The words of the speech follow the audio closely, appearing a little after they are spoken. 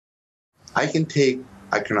I can take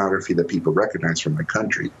iconography that people recognize from my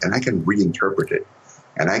country and I can reinterpret it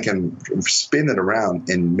and I can spin it around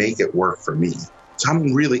and make it work for me. So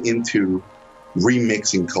I'm really into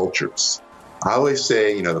remixing cultures. I always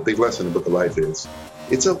say, you know, the big lesson in the Book of Life is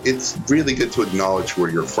it's really good to acknowledge where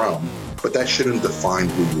you're from, but that shouldn't define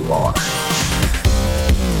who you are.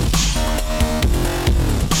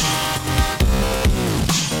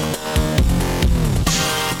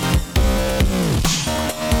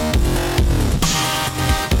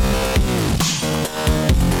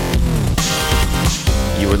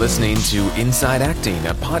 You're listening to Inside Acting,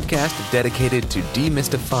 a podcast dedicated to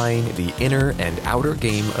demystifying the inner and outer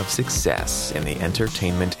game of success in the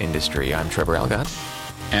entertainment industry. I'm Trevor Algatt.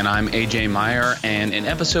 And I'm AJ Meyer, and in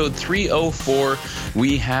episode 304,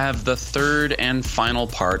 we have the third and final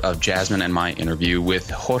part of Jasmine and my interview with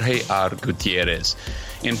Jorge R. Gutierrez.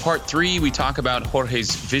 In part 3, we talk about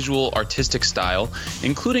Jorge's visual artistic style,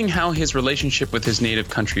 including how his relationship with his native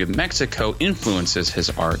country of Mexico influences his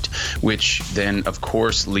art, which then, of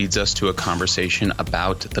course, leads us to a conversation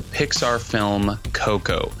about the Pixar film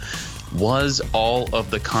Coco. Was all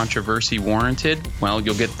of the controversy warranted? Well,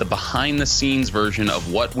 you'll get the behind-the-scenes version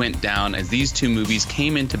of what went down as these two movies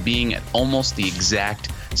came into being at almost the exact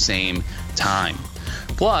same time.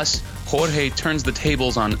 Plus, Jorge turns the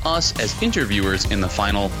tables on us as interviewers in the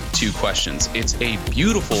final two questions. It's a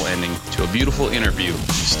beautiful ending to a beautiful interview.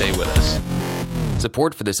 Stay with us.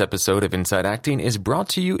 Support for this episode of Inside Acting is brought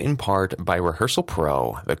to you in part by Rehearsal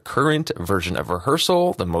Pro, the current version of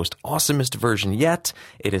Rehearsal, the most awesomest version yet.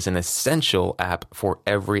 It is an essential app for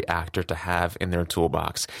every actor to have in their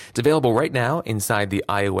toolbox. It's available right now inside the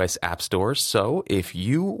iOS App Store, so if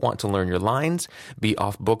you want to learn your lines, be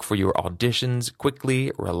off book for your auditions,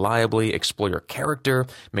 quickly, reliably explore your character,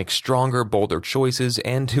 make stronger, bolder choices,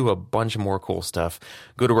 and do a bunch more cool stuff,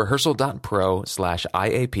 go to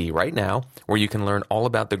rehearsal.pro/IAP right now, where you can learn all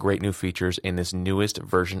about the great new features in this newest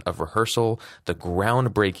version of Rehearsal, the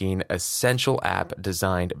groundbreaking essential app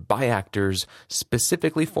designed by actors,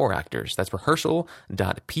 specifically for actors. That's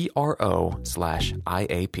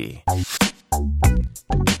rehearsal.pro/IAP.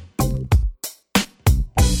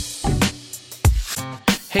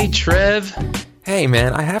 Hey, Trev. Hey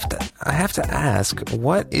man, I have to ask,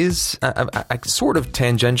 what is, I sort of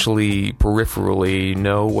tangentially, peripherally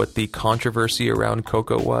know what the controversy around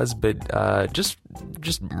Coco was, but just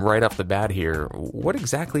right off the bat here, what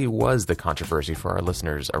exactly was the controversy for our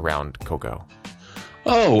listeners around Coco?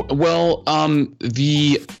 Oh, well,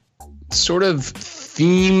 the sort of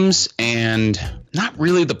themes and not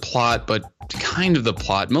really the plot, but kind of the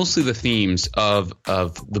plot, mostly the themes of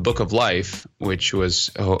the Book of Life, which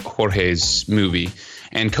was Jorge's movie,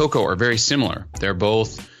 and Coco are very similar. They're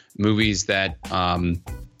both movies that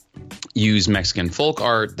use Mexican folk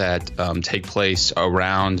art that take place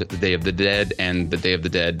around the Day of the Dead and the Day of the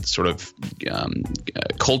Dead sort of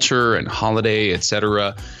culture and holiday,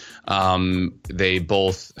 etc. They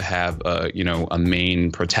both have a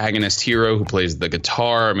main protagonist hero who plays the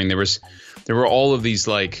guitar. I mean, there were all of these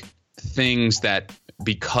like things that,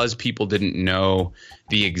 because people didn't know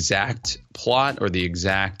the exact plot or the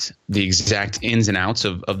exact ins and outs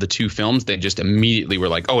of the two films, they just immediately were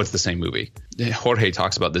like, oh, it's the same movie. Jorge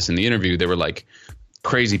talks about this in the interview. They were like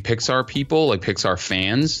crazy Pixar people, like Pixar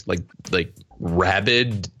fans, like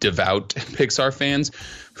rabid, devout Pixar fans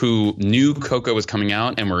who knew Coco was coming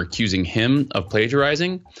out and were accusing him of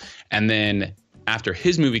plagiarizing. And then after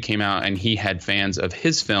his movie came out and he had fans of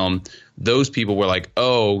his film, those people were like,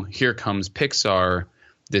 oh, here comes Pixar,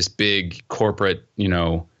 this big corporate,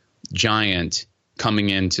 giant coming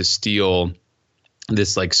in to steal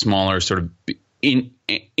this like smaller sort of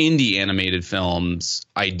indie animated films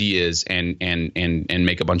ideas and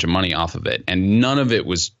make a bunch of money off of it. And none of it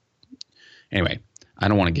was, anyway, I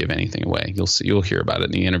don't want to give anything away. You'll hear about it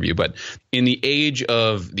in the interview. But in the age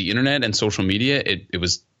of the internet and social media, it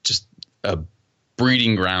was just a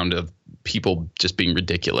breeding ground of people just being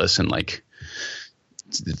ridiculous and like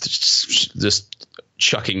just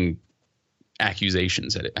chucking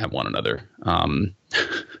accusations at one another.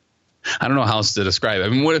 I don't know how else to describe it. I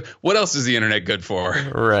mean, what else is the internet good for?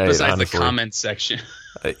 Right. Besides honestly, the comments section.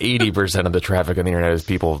 80% of the traffic on the internet is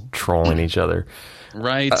people trolling each other.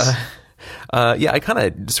 Right. Yeah, I kind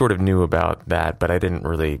of sort of knew about that, but I didn't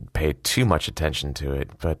really pay too much attention to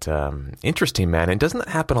it. But interesting, man. And doesn't that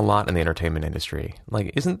happen a lot in the entertainment industry?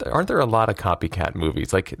 Like, aren't there a lot of copycat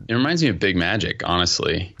movies? Like, it reminds me of Big Magic,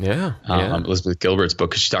 honestly. Yeah. Elizabeth Gilbert's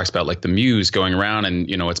book, because she talks about like the muse going around, and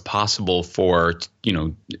it's possible for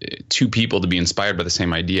two people to be inspired by the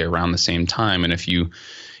same idea around the same time. And if you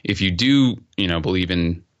do believe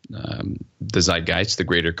in the zeitgeist, the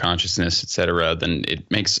greater consciousness, etc., then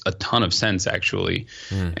it makes a ton of sense, actually.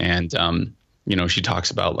 And she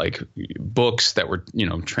talks about like books that were,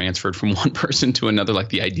 transferred from one person to another, like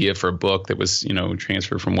the idea for a book that was,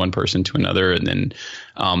 transferred from one person to another. And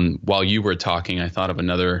then while you were talking, I thought of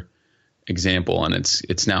another example, and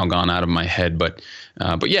it's now gone out of my head. But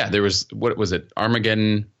yeah, there was, what was it?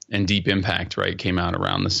 Armageddon and Deep Impact, right? Came out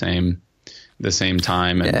around the same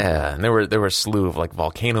time. And and there were a slew of like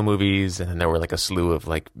volcano movies, and then there were like a slew of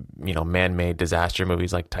like, man-made disaster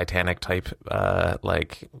movies like Titanic type,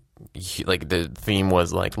 like the theme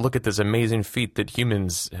was like, look at this amazing feat that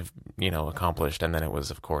humans have, accomplished. And then it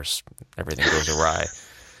was, of course, everything goes awry.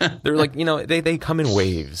 They're like, they come in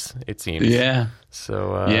waves, it seems. Yeah.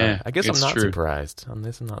 So, I guess I'm not surprised. On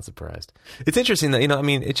this, I'm not surprised. It's interesting that,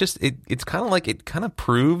 it's kind of like, it kind of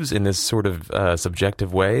proves in this sort of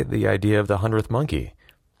subjective way the idea of the 100th monkey.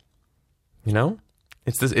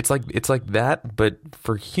 It's like that, but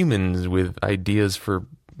for humans with ideas for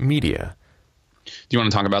media. Do you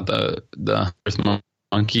want to talk about the 100th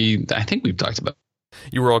monkey? I think we've talked about.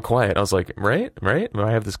 You were all quiet. I was like, right? Do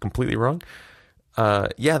I have this completely wrong?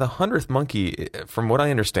 The 100th monkey, from what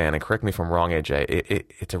I understand, and correct me if I'm wrong, AJ,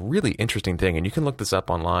 it's a really interesting thing, and you can look this up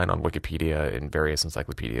online on Wikipedia and various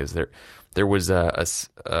encyclopedias. There was I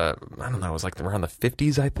don't know, it was like around the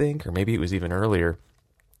 50s, I think, or maybe it was even earlier.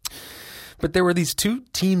 But there were these two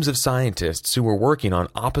teams of scientists who were working on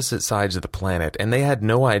opposite sides of the planet, and they had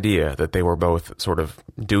no idea that they were both sort of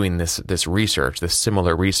doing this research, this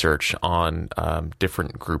similar research on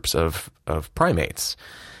different groups of primates.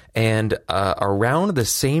 And around the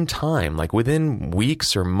same time, like within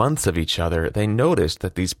weeks or months of each other, they noticed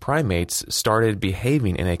that these primates started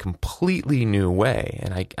behaving in a completely new way.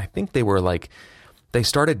 And I think they were like, they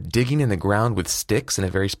started digging in the ground with sticks in a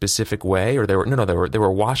very specific way, or they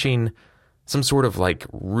were washing some sort of like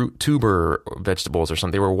root tuber vegetables or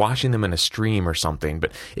something. They were washing them in a stream or something,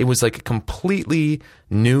 but it was like a completely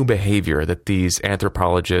new behavior that these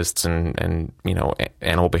anthropologists and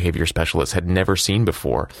animal behavior specialists had never seen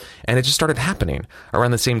before. And it just started happening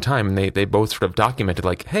around the same time. And they both sort of documented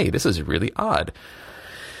like, hey, this is really odd.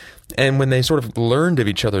 And when they sort of learned of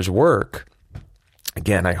each other's work,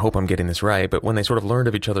 again, I hope I'm getting this right, but when they sort of learned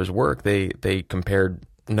of each other's work, they compared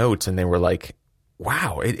notes, and they were like,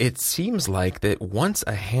 wow, it seems like that once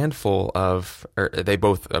a handful of, or they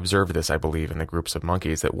both observed this, I believe, in the groups of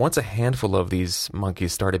monkeys, that once a handful of these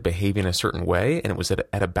monkeys started behaving a certain way, and it was at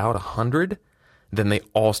about 100, then they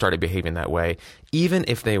all started behaving that way, even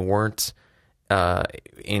if they weren't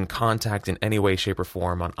in contact in any way, shape, or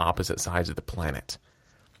form on opposite sides of the planet.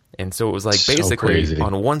 And so it was like basically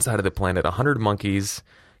on one side of the planet, 100 monkeys,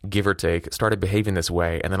 give or take, started behaving this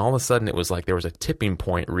way, and then all of a sudden it was like there was a tipping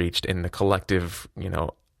point reached in the collective,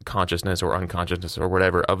 consciousness or unconsciousness or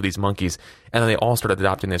whatever of these monkeys, and then they all started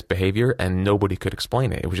adopting this behavior, and nobody could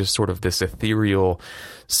explain it. It was just sort of this ethereal,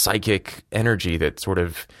 psychic energy that sort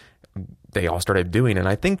of they all started doing. And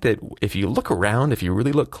I think that if you look around, if you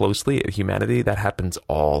really look closely at humanity, that happens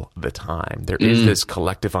all the time. There is this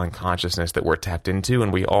collective unconsciousness that we're tapped into,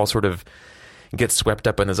 and we all sort of get swept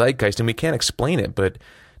up in the zeitgeist, and we can't explain it, but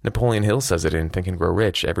Napoleon Hill says it in Think and Grow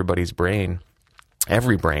Rich. Everybody's brain,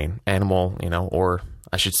 every brain, animal, or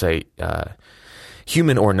I should say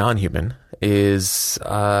human or non-human, is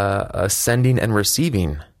a sending and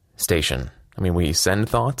receiving station. I mean, we send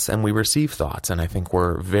thoughts and we receive thoughts, and I think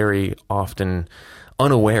we're very often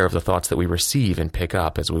unaware of the thoughts that we receive and pick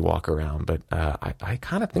up as we walk around. But I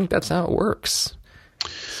kind of think that's how it works.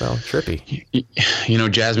 So trippy.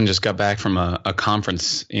 Jasmine just got back from a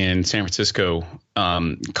conference in San Francisco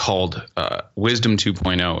called Wisdom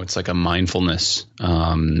 2.0. It's like a mindfulness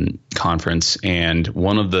conference. And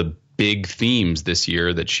one of the big themes this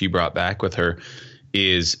year that she brought back with her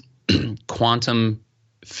is quantum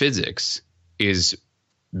physics is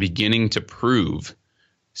beginning to prove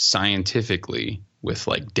scientifically, with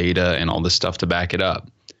like data and all this stuff to back it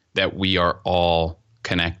up, that we are all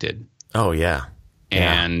connected. Oh, yeah.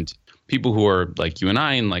 And people who are like you and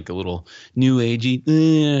I, and like a little new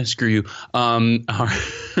agey, screw you,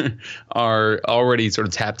 are already sort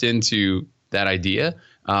of tapped into that idea.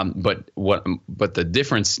 But the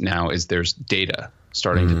difference now is there's data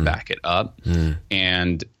starting to back it up.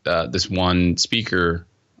 And this one speaker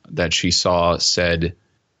that she saw said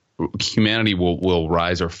humanity will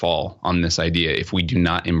rise or fall on this idea. If we do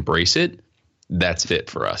not embrace it, that's it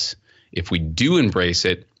for us. If we do embrace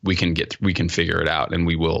it, we can figure it out, and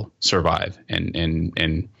we will survive and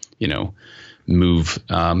move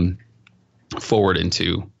forward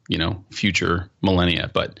into future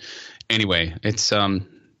millennia. But anyway, it's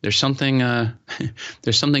there's something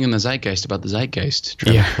there's something in the zeitgeist about the zeitgeist,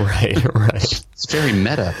 Trevor. Yeah, right. It's very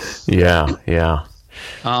meta. Yeah.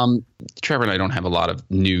 Trevor and I don't have a lot of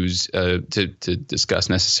news to discuss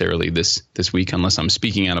necessarily this week, unless I'm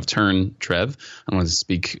speaking out of turn, Trev. I don't want to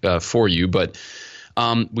speak for you, but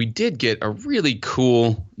we did get a really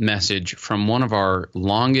cool message from one of our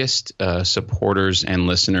longest supporters and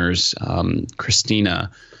listeners, Christina,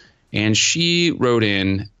 and she wrote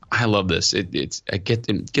in. I love this. It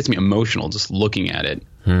gets me emotional just looking at it.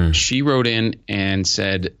 She wrote in and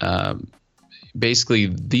said, basically,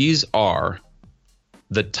 these are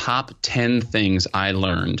the top 10 things I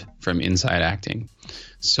learned from Inside Acting.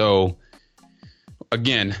 So,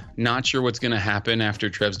 again, not sure what's going to happen after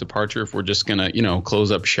Trev's departure, if we're just going to,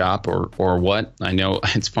 close up shop or what. I know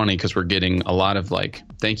it's funny because we're getting a lot of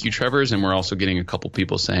thank you, Trevors, and we're also getting a couple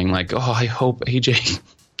people saying I hope AJ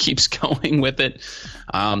keeps going with it.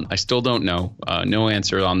 I still don't know. No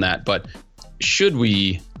answer on that. But should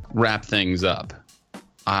we wrap things up?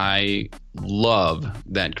 I love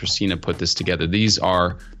that Christina put this together. This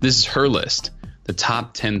is her list. The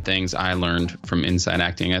top 10 things I learned from Inside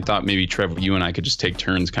Acting. I thought maybe, Trevor, you and I could just take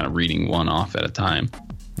turns kind of reading one off at a time.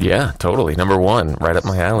 Yeah, totally. Number 1, right up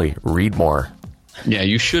my alley. Read more. Yeah,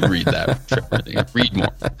 you should read that, Trevor. Read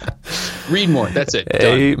more. Read more. That's it.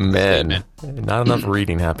 Amen. Not enough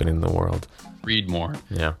reading happening in the world. Read more.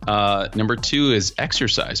 Yeah. Number 2 is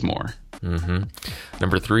exercise more. Mm-hmm.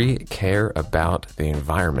 Number 3, care about the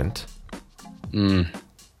environment.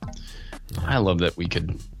 I love that we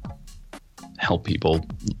could help people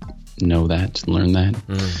know that, learn that.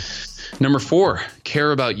 Number 4,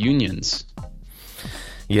 care about unions.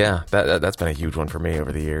 Yeah, that's been a huge one for me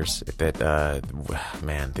over the years. That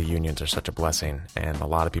man, the unions are such a blessing, and a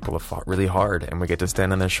lot of people have fought really hard, and we get to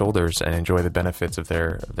stand on their shoulders and enjoy the benefits of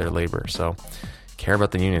their labor. So, care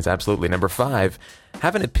about the unions, absolutely. Number 5,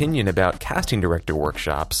 have an opinion about casting director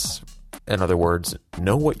workshops. In other words,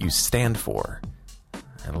 know what you stand for.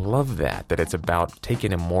 I love that it's about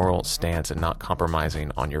taking a moral stance and not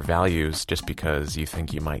compromising on your values just because you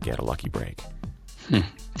think you might get a lucky break.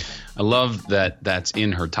 I love that that's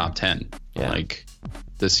in her top 10. Yeah.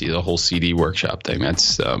 The whole CD workshop thing.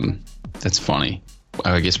 That's funny.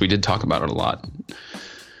 I guess we did talk about it a lot.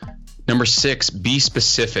 Number 6, be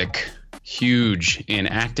specific. Huge in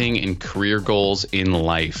acting and career goals in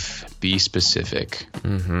life. Be specific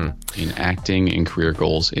in acting and career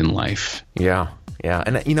goals in life. Yeah.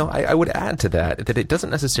 And, I would add to that it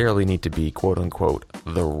doesn't necessarily need to be, quote unquote,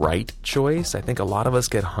 the right choice. I think a lot of us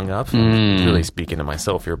get hung up, I'm really speaking to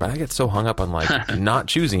myself here, but I get so hung up on not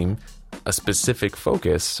choosing a specific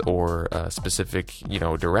focus or a specific,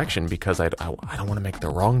 direction because I don't want to make the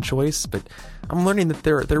wrong choice. But I'm learning that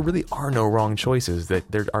there really are no wrong choices,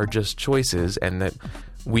 that there are just choices, and that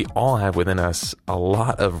we all have within us a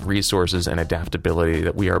lot of resources and adaptability,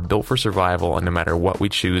 that we are built for survival, and no matter what we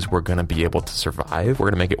choose, we're going to be able to survive.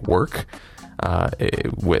 We're going to make it work,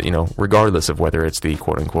 regardless of whether it's the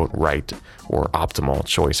quote-unquote right or optimal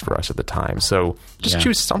choice for us at the time. So just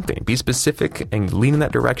choose something. Be specific and lean in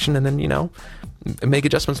that direction, and then, make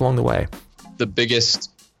adjustments along the way. The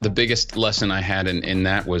biggest lesson I had in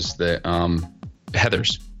that was the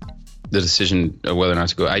Heathers. The decision of whether or not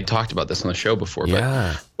to go. I talked about this on the show before,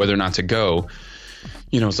 but whether or not to go,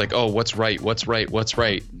 it's like, oh, what's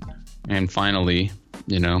right? And finally,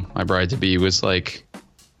 my bride-to-be was like,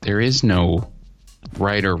 there is no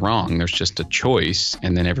right or wrong. There's just a choice,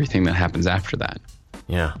 and then everything that happens after that.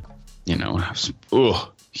 Yeah. I was,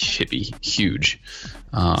 hippie, huge.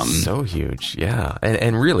 So huge, yeah.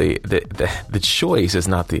 And really, the choice is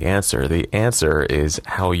not the answer. The answer is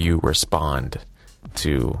how you respond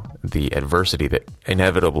to the adversity that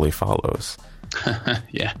inevitably follows.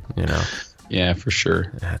 Yeah. Yeah, for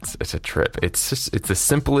sure. It's a trip. It's the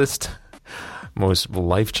simplest, most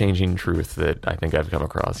life-changing truth that I think I've come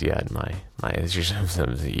across yet in my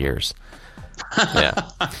years.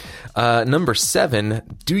 Yeah. Number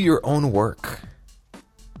 7, do your own work.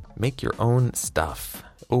 Make your own stuff.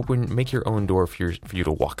 Make your own door for you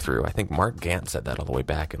to walk through. I think Mark Gant said that all the way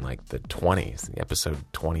back in the 20s, episode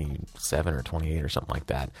 27 or 28 or something like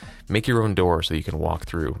that. Make your own door so you can walk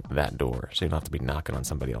through that door, so you don't have to be knocking on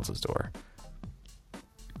somebody else's door.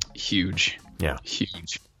 Huge. Yeah.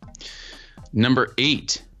 Huge. Number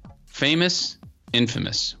 8, famous,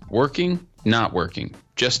 infamous, working, not working,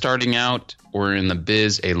 just starting out, or in the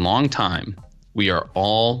biz a long time. We are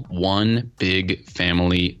all one big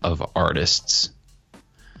family of artists.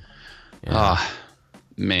 Yeah.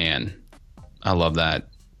 Man, I love that.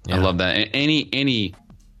 Yeah. I love that.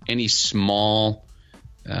 Any small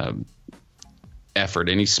effort,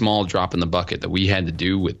 any small drop in the bucket that we had to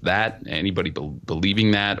do with that, anybody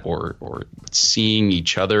believing that or seeing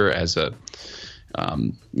each other as a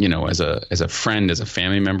as a friend, as a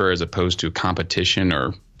family member, as opposed to a competition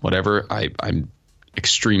or whatever, I'm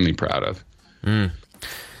extremely proud of.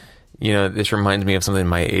 This reminds me of something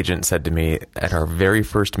my agent said to me at our very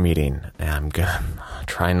first meeting. And I'm going to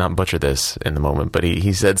try and not butcher this in the moment, but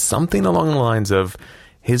he said something along the lines of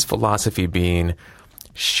his philosophy being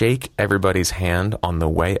shake everybody's hand on the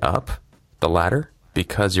way up the ladder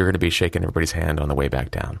because you're going to be shaking everybody's hand on the way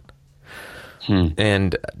back down.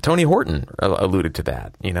 And Tony Horton alluded to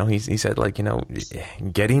that. He said,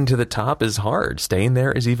 getting to the top is hard. Staying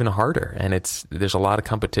there is even harder. And there's a lot of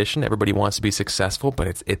competition. Everybody wants to be successful, but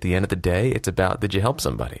it's at the end of the day, it's about, did you help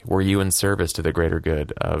somebody? Were you in service to the greater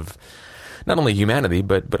good of not only humanity,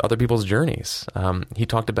 but other people's journeys? He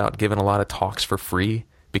talked about giving a lot of talks for free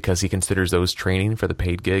because he considers those training for the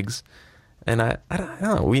paid gigs. And I don't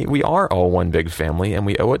know, we are all one big family, and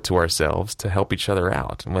we owe it to ourselves to help each other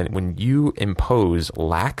out. When you impose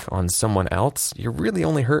lack on someone else, you're really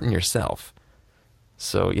only hurting yourself.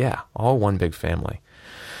 So yeah, all one big family.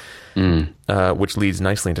 Which leads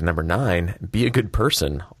nicely into number 9, be a good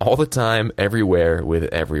person all the time, everywhere, with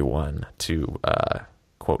everyone. To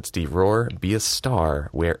quote Steve Rohr, be a star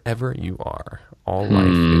wherever you are. All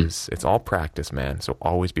life it's all practice, man. So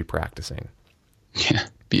always be practicing. Yeah.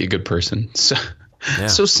 Be a good person. So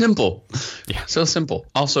simple. Yeah. So simple.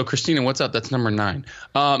 Also, Christina, what's up? That's number 9.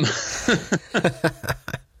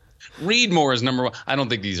 Read more is number 1. I don't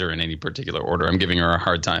think these are in any particular order. I'm giving her a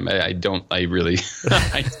hard time. I don't think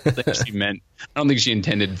she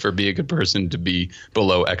intended for be a good person to be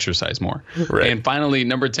below exercise more. Right. And finally,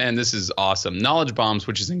 number 10, this is awesome. Knowledge bombs,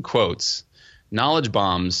 which is in quotes. Knowledge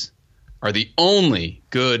bombs are the only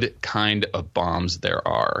good kind of bombs there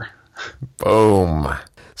are. Boom.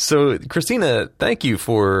 So, Christina, thank you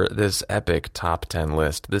for this epic top 10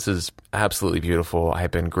 list. This is absolutely beautiful. I've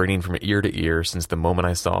been grinning from ear to ear since the moment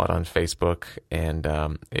I saw it on Facebook, and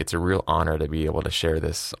it's a real honor to be able to share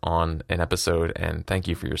this on an episode. And thank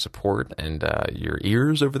you for your support and your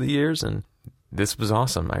ears over the years. And this was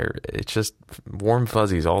awesome. It's just warm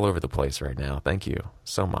fuzzies all over the place right now. Thank you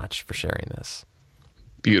so much for sharing this.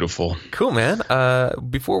 Beautiful. Cool, man.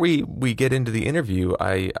 Before we get into the interview,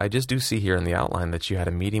 I just do see here in the outline that you had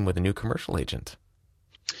a meeting with a new commercial agent.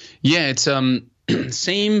 Yeah, it's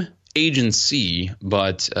same agency,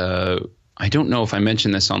 but I don't know if I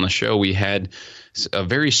mentioned this on the show. We had a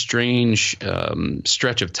very strange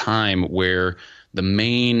stretch of time where the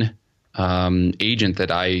main agent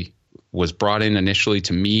that I was brought in initially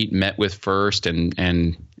to met with first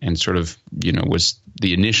and sort of, was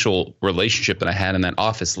the initial relationship that I had in that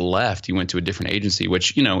office left. He went to a different agency,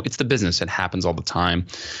 which, it's the business. It happens all the time.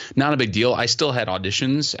 Not a big deal. I still had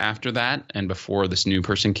auditions after that and before this new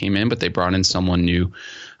person came in, but they brought in someone new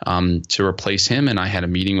to replace him. And I had a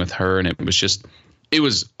meeting with her, and it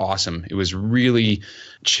was awesome. It was really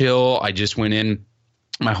chill. I just went in.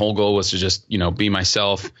 My whole goal was to just, be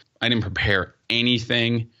myself. I didn't prepare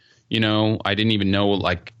anything. I didn't even know,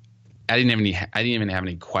 I didn't even have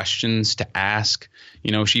any questions to ask.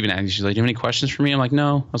 She even asked, she's like, do you have any questions for me? I'm like,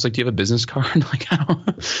 no. I was like, do you have a business card?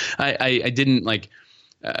 I didn't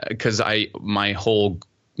because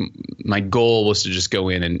my goal was to just go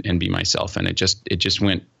in and be myself. And it just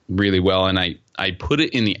went really well. And I put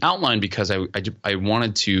it in the outline because I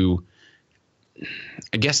wanted to,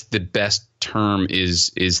 I guess the best term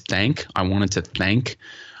is thank. I wanted to thank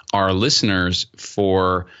our listeners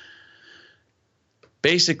for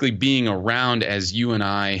basically being around as you and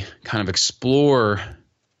I kind of explore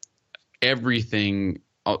everything,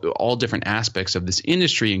 all different aspects of this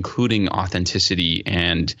industry, including authenticity.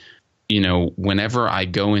 And, whenever I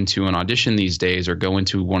go into an audition these days or go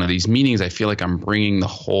into one of these meetings, I feel like I'm bringing the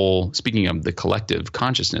whole, speaking of the collective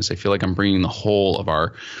consciousness, I feel like I'm bringing the whole of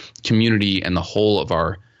our community and the whole of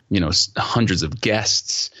our, hundreds of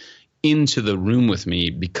guests into the room with me,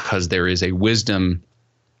 because there is a wisdom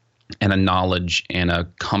and a knowledge and a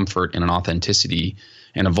comfort and an authenticity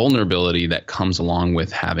and a vulnerability that comes along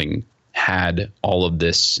with having had all of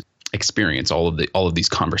this experience, all of these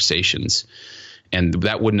conversations. And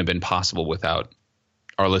that wouldn't have been possible without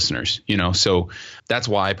our listeners, so that's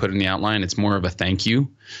why I put in the outline. It's more of a thank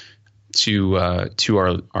you to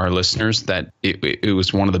our listeners, that it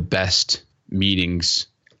was one of the best meetings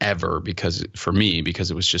ever because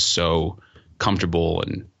it was just so comfortable,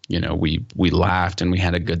 and we laughed and we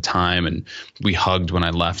had a good time and we hugged when I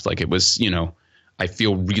left. It was, I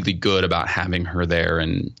feel really good about having her there,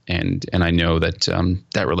 and I know that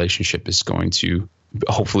that relationship is going to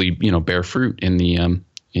hopefully, bear fruit in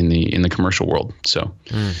the commercial world. So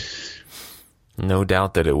No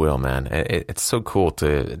doubt that it will, man. It's so cool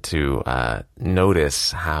to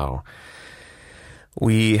notice how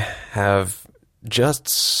we have just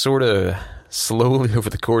sort of slowly over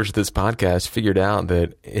the course of this podcast figured out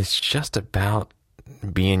that it's just about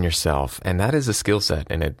being yourself, and that is a skill set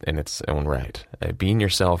in its own right. Being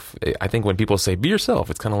yourself. I think when people say be yourself,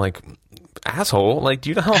 it's kind of like, asshole, like, do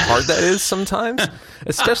you know how hard that is sometimes?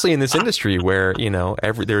 Especially in this industry where, you know,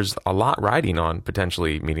 there's a lot riding on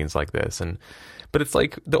potentially meetings like this. But it's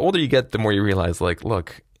like the older you get, the more you realize, like,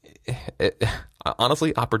 look,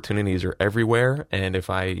 honestly, opportunities are everywhere. And if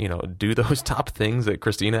I, you know, do those top things that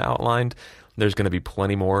Christina outlined, there's going to be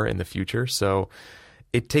plenty more in the future. So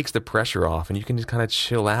it takes the pressure off, and you can just kind of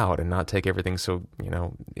chill out and not take everything so, you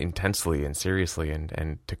know, intensely and seriously.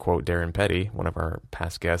 And to quote Darren Petty, one of our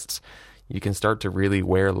past guests, you can start to really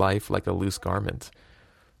wear life like a loose garment.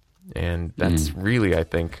 And that's really, I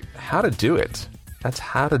think, how to do it. That's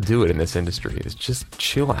how to do it in this industry, is just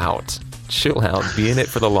chill out, be in it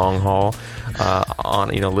for the long haul,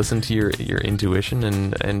 listen to your intuition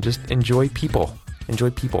and just enjoy people. And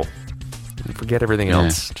forget everything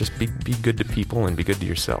else. Just be good to people and be good to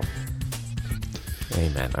yourself.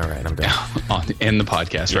 Amen. All right, I'm done. End the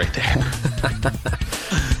podcast right there.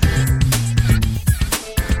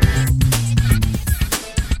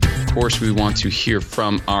 Of course, we want to hear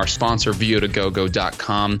from our sponsor,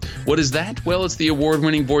 vo2gogo.com. What is that? Well, it's the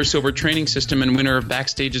award-winning voiceover training system and winner of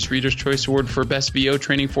Backstage's Reader's Choice Award for Best VO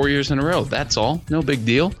Training 4 years in a row. That's all. No big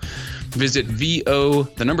deal. Visit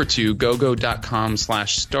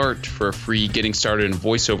vo2gogo.com/start for a free Getting Started in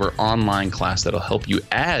Voiceover online class that'll help you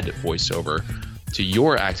add voiceover to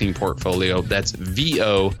your acting portfolio. That's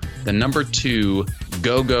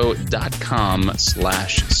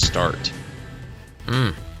vo2gogo.com/start.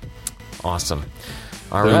 Awesome.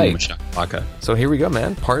 All right. So here we go,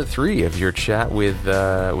 man. Part 3 of your chat with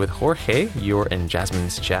Jorge, your and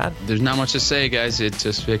Jasmine's chat. There's not much to say, guys. It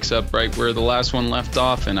just picks up right where the last one left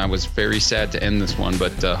off, and I was very sad to end this one,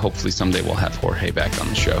 but hopefully someday we'll have Jorge back on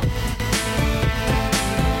the show.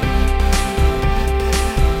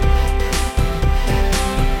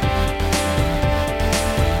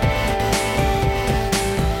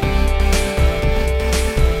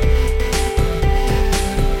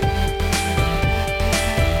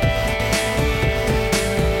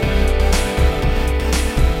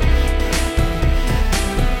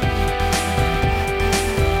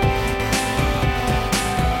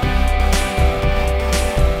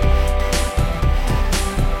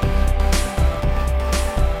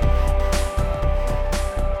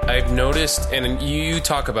 And you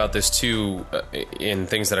talk about this too in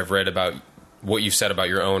things that I've read about what you've said about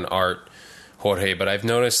your own art, Jorge, but I've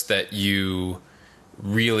noticed that you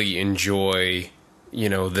really enjoy, you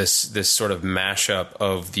know, this sort of mashup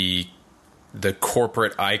of the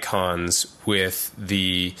corporate icons with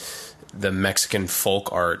the Mexican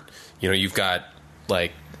folk art. You know, you've got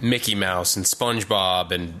like Mickey Mouse and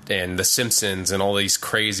SpongeBob and The Simpsons and all these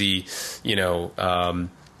crazy, you know,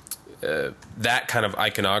 that kind of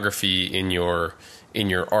iconography in your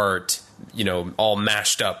art, you know, all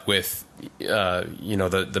mashed up with, you know,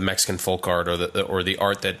 the Mexican folk art or the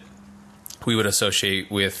art that we would associate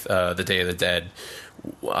with the Day of the Dead.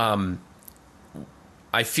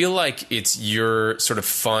 I feel like it's your sort of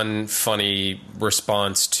funny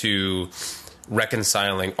response to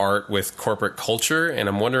reconciling art with corporate culture, and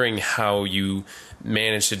I'm wondering how you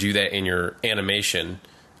manage to do that in your animation.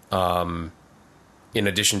 In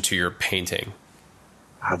addition to your painting?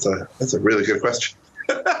 That's a really good question.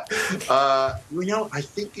 You know, I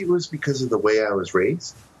think it was because of the way I was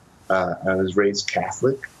raised. I was raised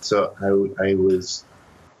Catholic, so I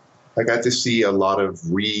got to see a lot of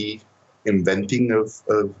reinventing of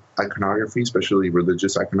iconography, especially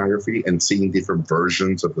religious iconography, and seeing different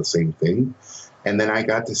versions of the same thing. And then I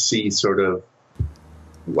got to see sort of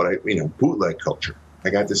bootleg culture.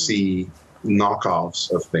 I got to see knockoffs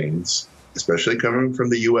of things, especially coming from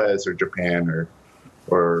the U.S. or Japan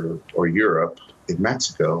or Europe, in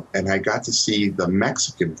Mexico, and I got to see the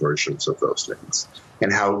Mexican versions of those things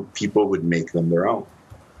and how people would make them their own.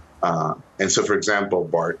 And so, for example,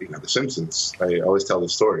 Bart, you know, The Simpsons, I always tell the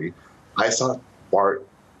story. I saw Bart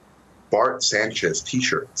Sanchez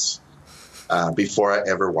T-shirts before I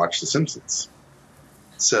ever watched The Simpsons.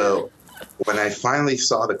 So when I finally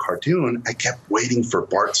saw the cartoon, I kept waiting for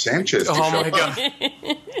Bart Sanchez to show up. Oh, my God.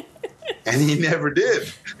 And he never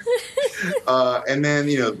did. And then,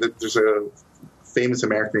 you know, there's a famous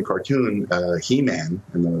American cartoon, He-Man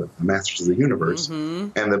and the Masters of the Universe.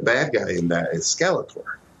 Mm-hmm. And the bad guy in that is Skeletor.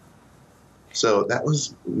 So that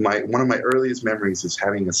was one of my earliest memories, is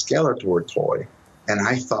having a Skeletor toy and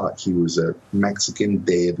I thought he was a Mexican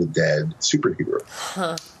Day of the Dead superhero.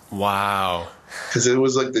 Huh. Wow. Because it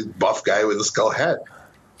was like the buff guy with a skull head.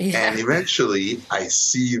 Yeah. And eventually I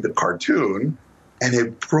see the cartoon, and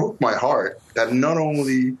it broke my heart that not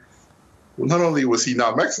only was he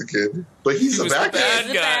not Mexican, but he's a bad guy. He's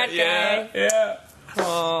the bad guy. Yeah.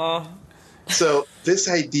 Aw. So this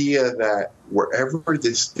idea that wherever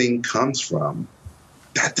this thing comes from,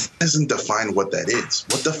 that doesn't define what that is.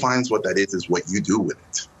 What defines what that is what you do with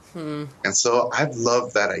it. And so I've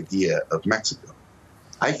loved that idea of Mexico.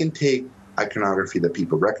 I can take iconography that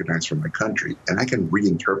people recognize from my country, and I can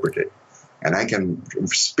reinterpret it, and I can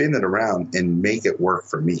spin it around and make it work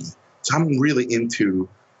for me. So I'm really into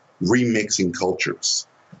remixing cultures.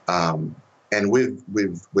 And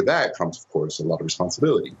with that comes, of course, a lot of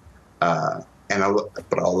responsibility. But at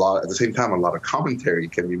the same time, a lot of commentary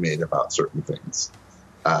can be made about certain things.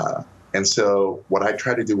 And so what I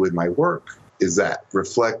try to do with my work is that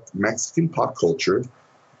reflect Mexican pop culture,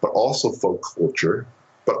 but also folk culture,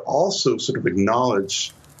 but also sort of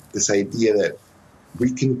acknowledge this idea that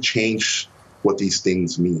we can change what these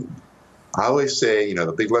things mean. I always say,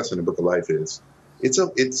 the big lesson in Book of Life is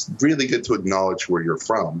it's really good to acknowledge where you're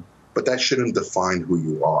from, but that shouldn't define who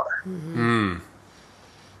you are.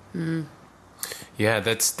 Yeah,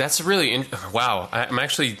 that's really wow. I'm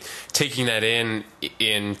actually taking that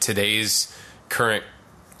in today's current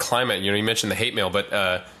climate. You mentioned the hate mail, but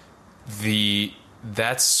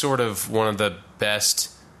that's sort of one of the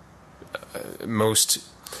best, most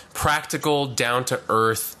practical, down to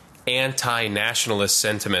earth, anti-nationalist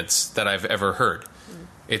sentiments that I've ever heard.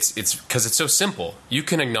 It's because it's so simple. You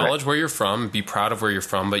can acknowledge where you're from, be proud of where you're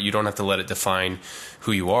from, but you don't have to let it define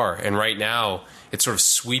who you are. And right now, it's sort of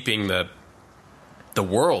sweeping the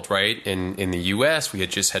world, right? In the U.S., we had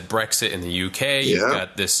just had Brexit. In the U.K., you've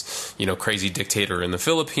got this, crazy dictator in the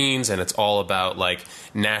Philippines, and it's all about like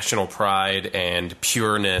national pride and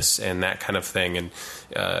pureness and that kind of thing. And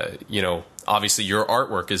obviously, your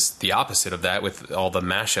artwork is the opposite of that with all the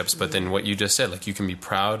mashups. But then what you just said, like you can be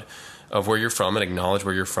proud of where you're from and acknowledge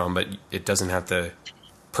where you're from, but it doesn't have to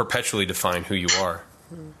perpetually define who you are.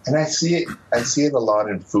 And I see it a lot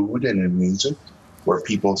in food and in music, where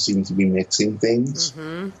people seem to be mixing things.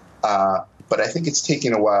 But I think it's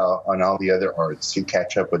taken a while on all the other arts to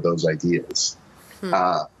catch up with those ideas.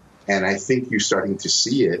 And I think you're starting to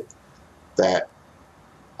see it, that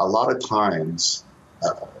a lot of times,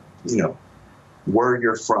 where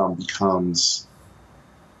you're from becomes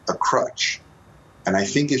a crutch. And I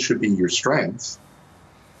think it should be your strength.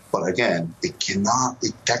 But again,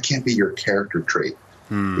 that can't be your character trait.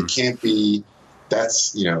 It can't be,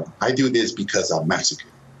 I do this because I'm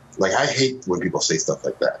Mexican. Like, I hate when people say stuff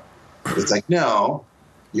like that. It's like, no,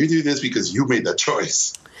 you do this because you made that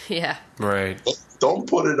choice. Yeah. Right. Don't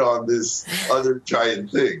put it on this other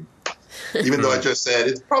giant thing. Even though I just said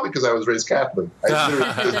it's probably because I was raised Catholic.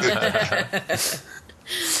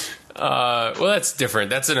 Well, that's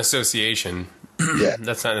different. That's an association. Yeah.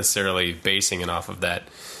 That's not necessarily basing it off of that.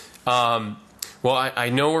 Well, I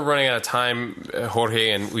know we're running out of time, Jorge,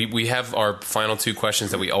 and we have our final two questions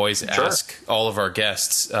that we always ask all of our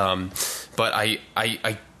guests. But I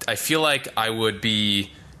feel like I would be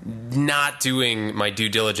not doing my due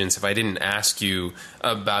diligence if I didn't ask you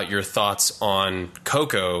about your thoughts on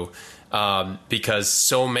Coco, because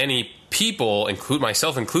so many people,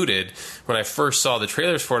 myself included, when I first saw the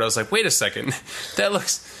trailers for it, I was like, wait a second, that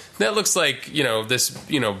looks like, this,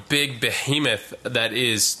 big behemoth that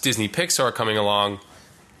is Disney Pixar coming along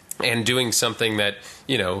and doing something that,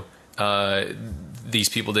 these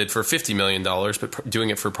people did for $50 million, but doing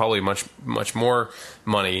it for probably much, much more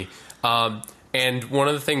money. And one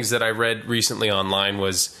of the things that I read recently online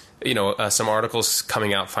was, some articles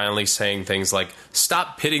coming out finally saying things like,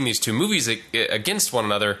 stop pitting these two movies against one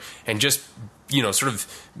another and just, sort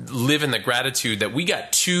of live in the gratitude that we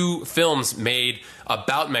got two films made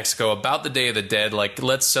about Mexico, about the Day of the Dead. Like,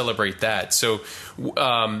 let's celebrate that. So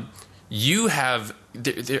you have,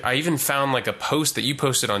 I even found like a post that you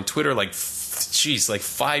posted on Twitter, like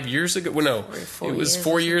 5 years ago. Well, no, it was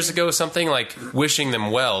 4 years ago, something, like wishing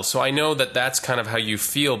them well. So I know that that's kind of how you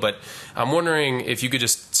feel, but I'm wondering if you could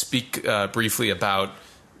just speak briefly about,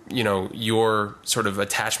 your sort of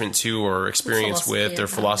attachment to or experience with their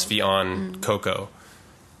philosophy on Coco.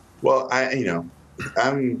 Well,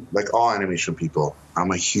 I'm like all animation people.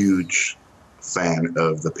 I'm a huge fan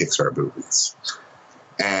of the Pixar movies.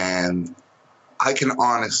 And I can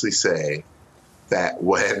honestly say that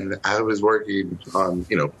when I was working on,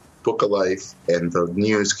 Book of Life and the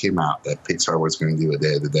news came out that Pixar was going to do a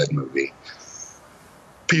Day of the Dead movie,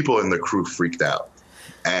 people in the crew freaked out.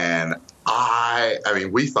 And I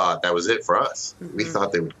mean, we thought that was it for us. We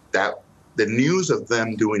thought that the news of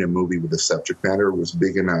them doing a movie with the subject matter was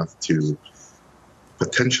big enough to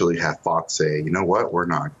potentially have Fox say, you know what, we're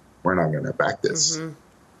not going to back this.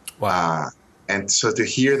 Wow. And so to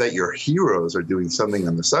hear that your heroes are doing something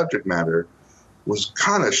on the subject matter was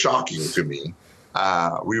kind of shocking to me.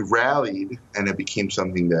 We rallied, and it became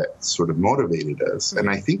something that sort of motivated us. And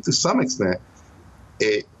I think to some extent,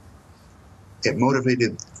 it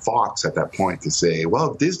motivated Fox at that point to say,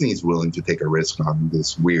 well, if Disney's willing to take a risk on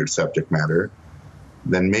this weird subject matter,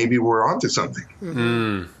 then maybe we're onto something.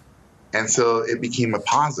 And so it became a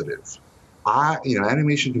positive.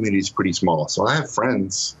 Animation community is pretty small. So I have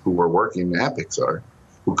friends who were working at Pixar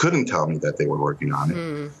who couldn't tell me that they were working on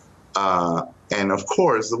it. And of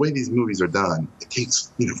course, the way these movies are done, it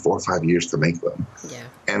takes 4 or 5 years to make them. Yeah.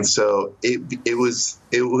 And so it was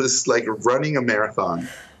like running a marathon,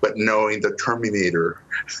 but knowing the Terminator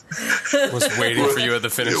Was waiting for you at the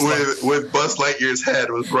finish line. with Buzz Lightyear's head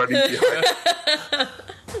was running behind.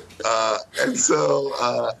 And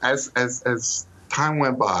so as time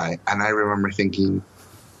went by, and I remember thinking,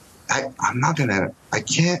 I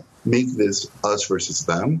can't make this us versus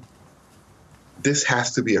them. This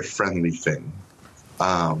has to be a friendly thing.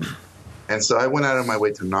 And so I went out of my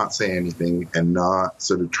way to not say anything and not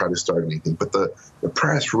sort of try to start anything. But the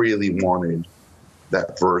press really wanted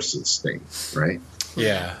that versus thing, right?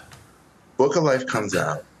 Yeah. Book of Life comes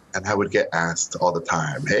out, and I would get asked all the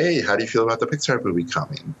time, hey, how do you feel about the Pixar movie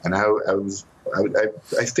coming? And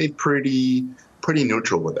I stayed pretty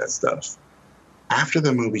neutral with that stuff. After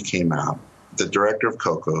the movie came out, the director of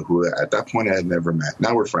Coco, who at that point I had never met,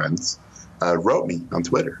 now we're friends, wrote me on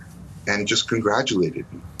Twitter and just congratulated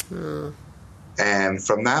me. And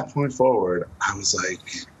from that point forward, I was like,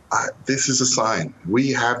 this is a sign.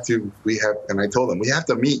 And I told him, we have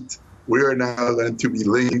to meet. We are now going to be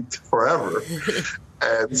linked forever.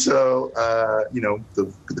 And so,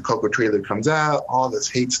 the Coco trailer comes out, all this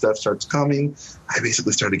hate stuff starts coming. I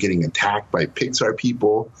basically started getting attacked by Pixar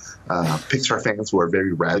people. Pixar fans who are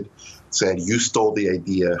very red said, you stole the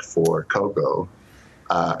idea for Coco,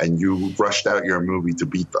 and you rushed out your movie to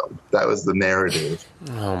beat them. That was the narrative.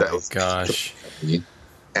 Oh, my gosh.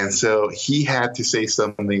 And so he had to say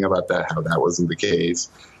something about that, how that wasn't the case.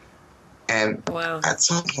 And at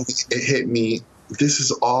some point, it hit me, this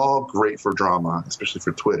is all great for drama, especially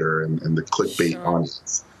for Twitter and the clickbait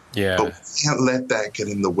audience. Yeah. But we can't let that get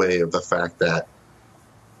in the way of the fact that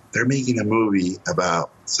they're making a movie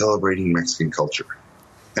about celebrating Mexican culture.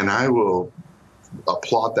 And I will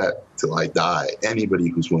applaud that till I die, anybody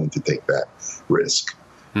who's willing to take that risk.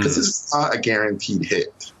 Because this is not a guaranteed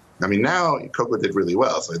hit. I mean, now Coco did really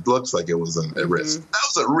well, so it looks like it was a risk.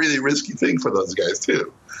 That was a really risky thing for those guys,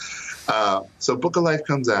 too. So Book of Life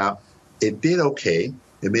comes out. It did okay.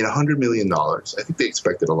 It made $100 million. I think they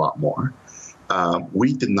expected a lot more.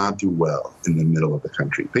 We did not do well in the middle of the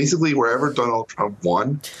country. Basically, wherever Donald Trump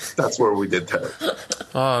won, that's where we did terrible.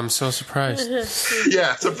 Oh, I'm so surprised.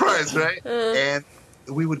 Yeah, surprised, right? And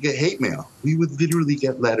we would get hate mail. We would literally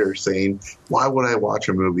get letters saying, why would I watch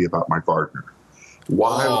a movie about my partner?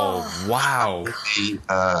 Why wow.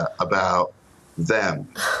 about them?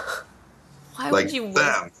 Why like would you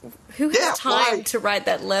them? Who has time to write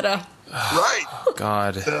that letter? Right.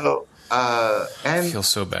 God. So, I and feel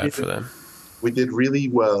so bad for them. We did really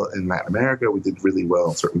well in Latin America. We did really well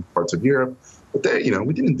in certain parts of Europe. But there,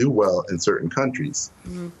 we didn't do well in certain countries.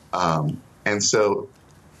 And so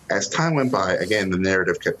as time went by, again, the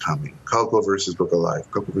narrative kept coming. Coco versus Book of Life.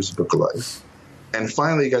 Coco versus Book of Life. And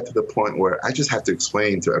finally got to the point where I just have to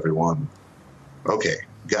explain to everyone, okay,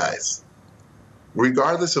 guys,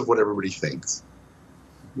 regardless of what everybody thinks,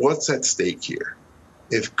 what's at stake here?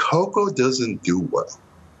 If Coco doesn't do well,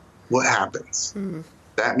 what happens?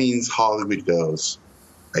 That means Hollywood goes,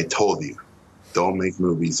 I told you, don't make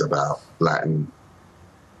movies about Latin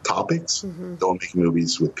topics. Don't make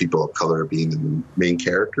movies with people of color being the main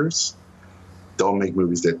characters. Don't make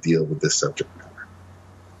movies that deal with this subject matter.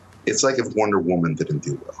 It's like if Wonder Woman didn't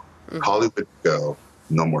do well. Hollywood would go,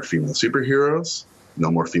 no more female superheroes,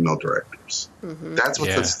 no more female directors. That's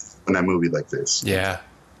what's in a movie like this. Yeah.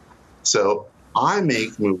 So I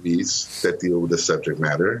make movies that deal with this subject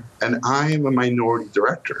matter, and I am a minority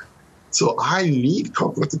director. So I need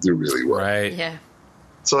Coco to do really well. Right. Yeah.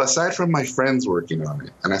 So aside from my friends working on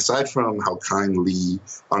it, and aside from how kind Lee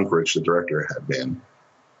Unkrich, the director, had been,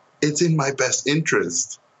 it's in my best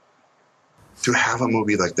interest to have a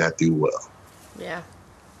movie like that do well. Yeah.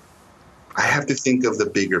 I have to think of the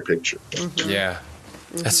bigger picture. Yeah.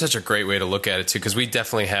 That's such a great way to look at it, too, because we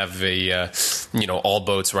definitely have a, all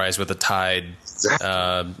boats rise with the tide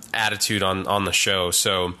attitude on the show.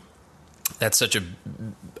 So That's such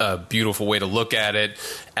a beautiful way to look at it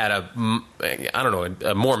at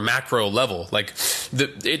a more macro level. Like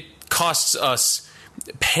it costs us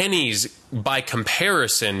pennies by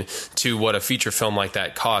comparison to what a feature film like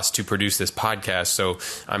that costs to produce this podcast. So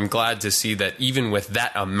I'm glad to see that even with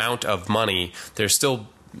that amount of money, there's still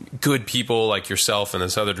good people like yourself and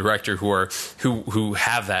this other director who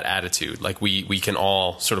have that attitude. Like we can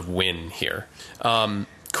all sort of win here.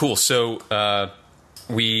 Cool. So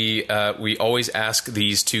we always ask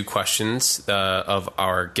these two questions of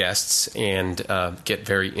our guests and get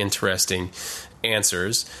very interesting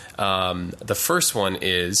answers. The first one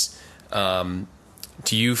is, do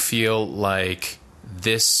you feel like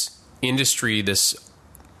this industry, this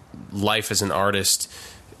life as an artist,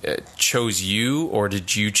 chose you, or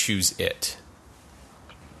did you choose it?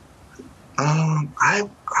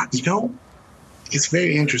 It's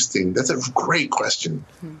very interesting. That's a great question.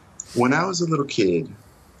 When I was a little kid,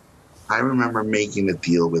 I remember making a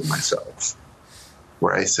deal with myself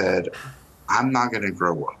where I said, I'm not going to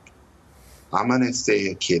grow up. I'm going to stay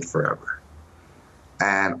a kid forever.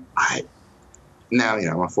 And now,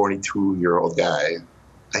 I'm a 42-year-old guy.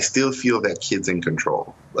 I still feel that kid's in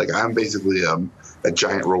control. Like I'm basically a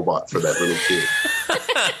giant robot for that little kid.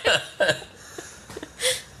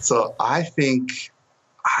 So I think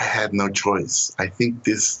I had no choice. I think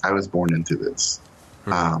I was born into this.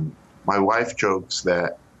 My wife jokes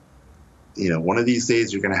that, one of these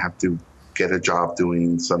days you're going to have to get a job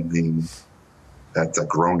doing something that's a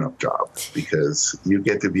grown-up job because you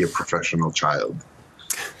get to be a professional child.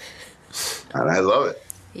 And I love it.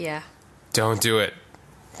 Yeah. Don't do it.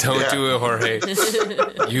 Don't do it, Jorge.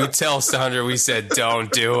 You tell Sandra we said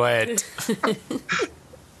don't do it.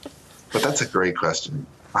 But that's a great question.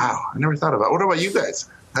 Wow, I never thought about it. What about you guys?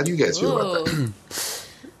 How do you guys feel about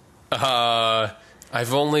that?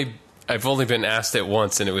 I've only been asked it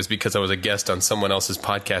once, and it was because I was a guest on someone else's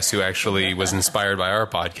podcast who actually was inspired by our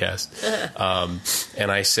podcast.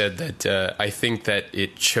 And I said that I think that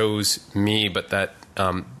it chose me, but that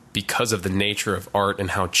because of the nature of art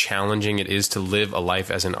and how challenging it is to live a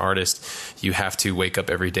life as an artist, you have to wake up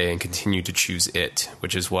every day and continue to choose it,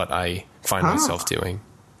 which is what I find myself doing.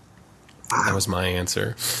 That was my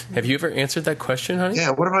answer. Have you ever answered that question, honey? Yeah,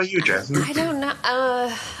 what about you, Jasmine? I don't know.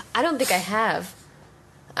 I don't think I have.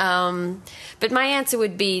 But my answer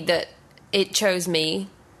would be that it chose me.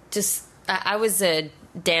 I was a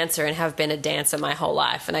dancer and have been a dancer my whole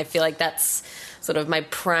life, and I feel like that's sort of my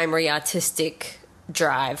primary artistic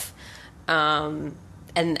drive. And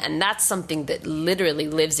that's something that literally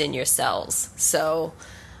lives in your cells. So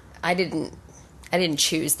I didn't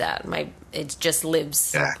choose that. It just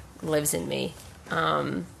lives in me.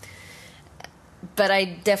 But I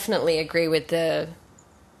definitely agree with the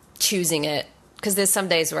choosing it, because there's some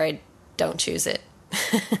days where I don't choose it.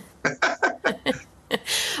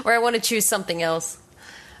 Or I want to choose something else.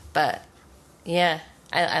 But yeah,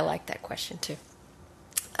 I like that question too.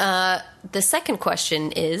 The second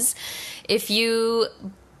question is, if you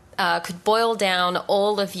could boil down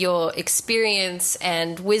all of your experience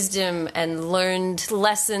and wisdom and learned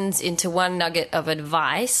lessons into one nugget of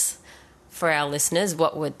advice for our listeners,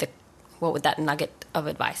 what would that nugget of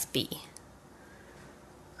advice be?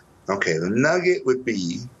 Okay, the nugget would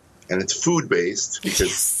be, and it's food-based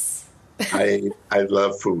because I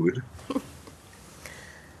love food.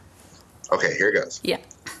 Okay, here it goes. Yeah.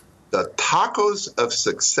 The tacos of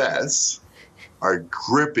success are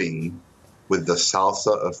dripping with the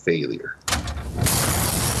salsa of failure.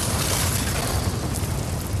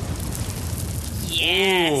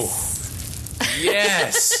 Yes. Ooh.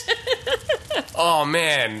 Yes. Oh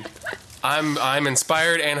man, I'm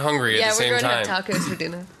inspired and hungry at the same time. Yeah, we're going to have tacos for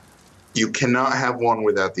dinner. You cannot have one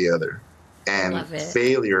without the other, and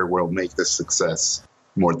failure will make the success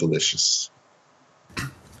more delicious.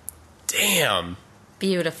 Damn.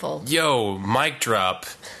 Beautiful. Yo, mic drop.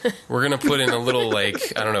 We're going to put in a little,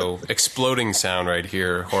 exploding sound right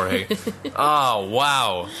here, Jorge. Oh,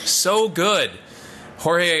 wow. So good.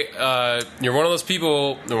 Jorge, you're one of those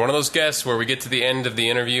people, one of those guests where we get to the end of the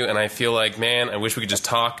interview and I feel like, man, I wish we could just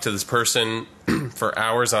talk to this person for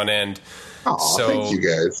hours on end. So, thank you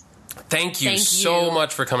guys. Thank you so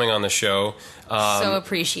much for coming on the show. So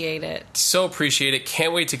appreciate it. So appreciate it.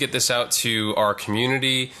 Can't wait to get this out to our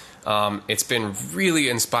community. It's been really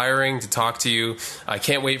inspiring to talk to you. I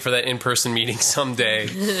can't wait for that in-person meeting someday.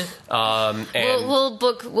 And we'll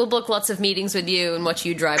book lots of meetings with you and watch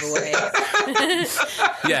you drive away.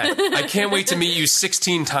 Yeah, I can't wait to meet you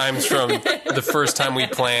 16 times from the first time we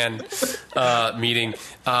planned. meeting,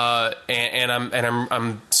 and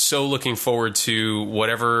I'm so looking forward to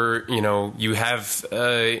whatever you have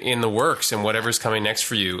in the works and whatever's coming next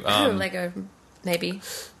for you. Lego, maybe.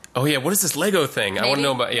 Oh yeah, what is this Lego thing? Maybe, I want to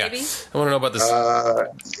know about. Yeah, maybe? I want to know about this.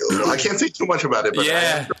 I can't say too much about it, but I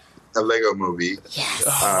am a Lego movie. Yes.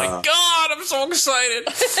 Oh my God, I'm so excited.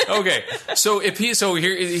 Okay, so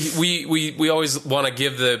here we always want to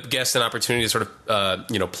give the guests an opportunity to sort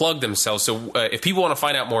of plug themselves. So if people want to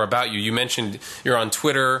find out more about you, you mentioned you're on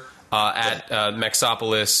Twitter at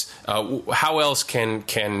Mexopolis. How else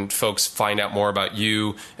can folks find out more about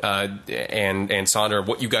you and Sandra,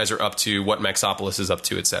 what you guys are up to, what Mexopolis is up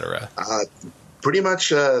to, etc.? Pretty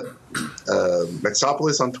much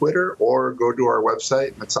Mexopolis on Twitter, or go to our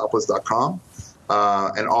website, mexopolis.com.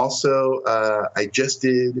 And also, I just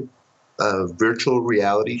did a virtual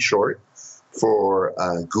reality short for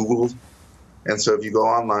Google. And so if you go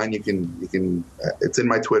online, you can it's in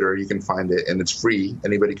my Twitter, you can find it, and it's free.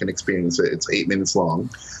 Anybody can experience it. It's 8 minutes long.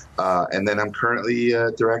 And then I'm currently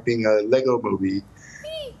directing a Lego movie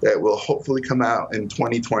that will hopefully come out in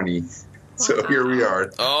 2020. So here we are.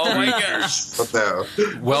 Oh my gosh!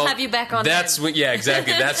 We'll have you back on.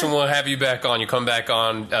 Exactly. That's when we'll have you back on. You come back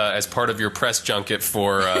on as part of your press junket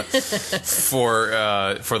for the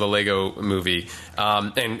Lego movie.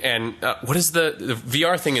 And what is the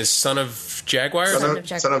VR thing? Is Son of Jaguar?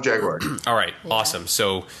 Son of Jaguar. All right. Yeah. Awesome.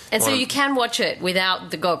 So you can watch it without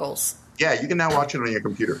the goggles. Yeah, you can now watch it on your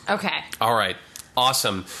computer. Okay. All right.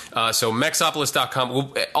 Awesome. So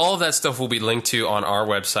Mexopolis.com, all of that stuff will be linked to on our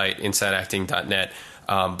website, InsideActing.net.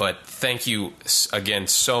 But thank you again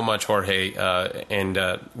so much, Jorge, and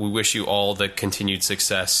we wish you all the continued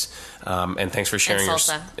success. And thanks for sharing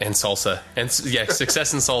salsa. And salsa. And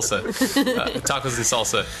success in salsa. Tacos and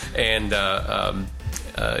salsa. And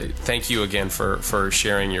thank you again for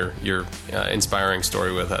sharing your inspiring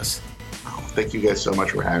story with us. Thank you guys so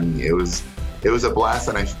much for having me. It was a blast,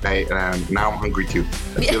 and now I'm hungry too.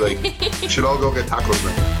 I feel like we should all go get tacos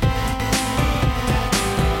now.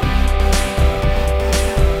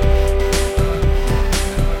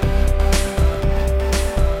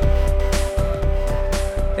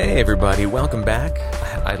 Hey everybody, welcome back.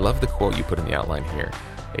 I love the quote you put in the outline here,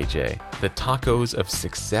 AJ. The tacos of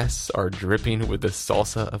success are dripping with the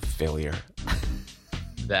salsa of failure.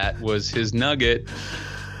 That was his nugget.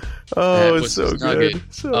 Oh, it's so good.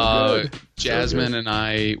 So good. Jasmine and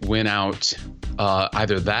I went out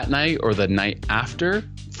either that night or the night after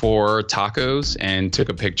for tacos and took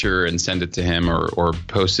a picture and sent it to him or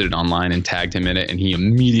posted it online and tagged him in it. And he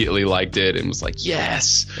immediately liked it and was like,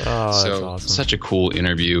 yes. Oh, so that's awesome. Such a cool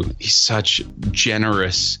interview. He's such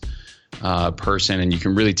generous person, and you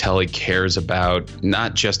can really tell he cares about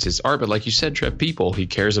not just his art, but like you said, Trev, people. He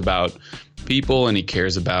cares about people, and he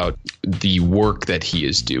cares about the work that he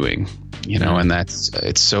is doing, and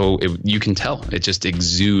you can tell it just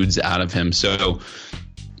exudes out of him. So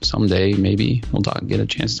someday maybe we'll get a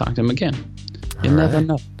chance to talk to him again. You never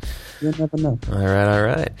know. All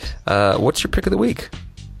right. What's your pick of the week?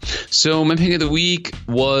 So my pick of the week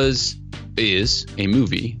is a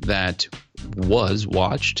movie that was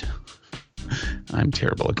watched. I'm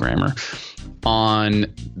terrible at grammar. On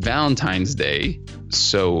Valentine's Day.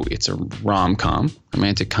 So it's a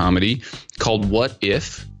romantic comedy called What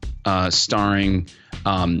If, starring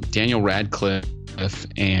Daniel Radcliffe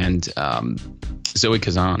and Zoe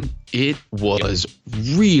Kazan. It was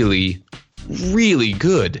really, really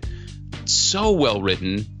good. So well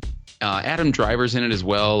written. Adam Driver's in it as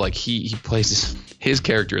well. Like he plays his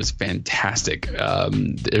character is fantastic.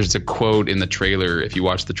 There's a quote in the trailer, if you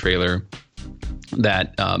watch the trailer,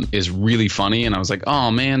 that is really funny, and I was like,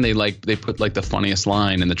 oh man, they put like the funniest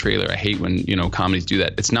line in the trailer. I hate when comedies do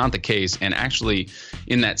that. It's not the case, and actually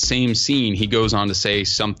in that same scene he goes on to say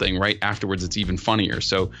something right afterwards that's even funnier.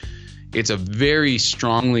 So it's a very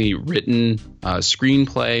strongly written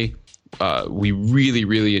screenplay. We really,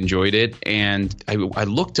 really enjoyed it, and I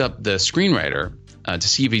looked up the screenwriter to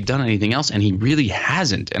see if he'd done anything else, and he really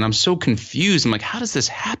hasn't, and I'm so confused. I'm like, how does this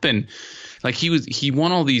happen? Like he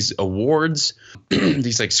won all these awards,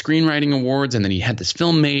 these like screenwriting awards, and then he had this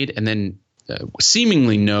film made, and then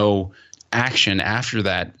seemingly no action after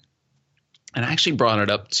that. And I actually brought it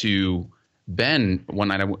up to Ben one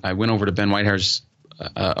night. I went over to Ben Whitehair's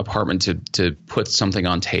apartment to put something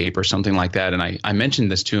on tape or something like that, and I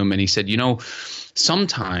mentioned this to him, and he said,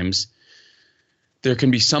 sometimes there can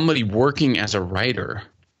be somebody working as a writer,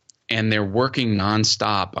 and they're working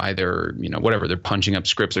nonstop, either, whatever, they're punching up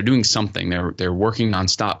scripts, they're doing something, they're working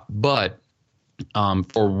nonstop. But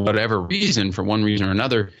for whatever reason, for one reason or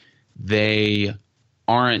another, they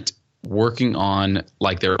aren't working on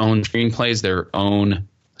like their own screenplays, their own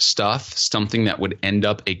stuff, something that would end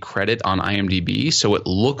up a credit on IMDb. So it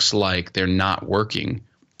looks like they're not working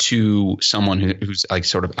to someone who's like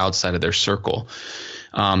sort of outside of their circle.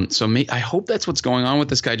 I hope that's what's going on with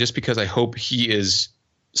this guy, just because I hope he is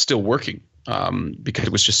still working, because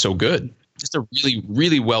it was just so good. Just a really,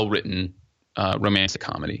 really well-written romantic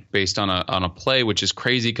comedy based on a play, which is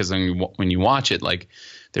crazy because when you watch it, like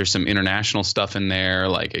there's some international stuff in there,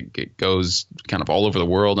 like it goes kind of all over the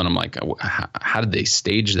world, and I'm like, how did they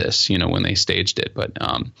stage this? When they staged it, but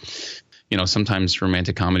sometimes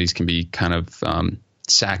romantic comedies can be kind of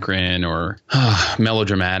saccharine or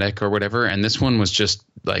melodramatic or whatever, and this one was just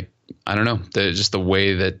like, I don't know, just the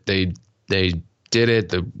way that they did it,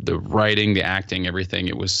 the writing, the acting, everything.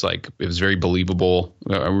 It was very believable.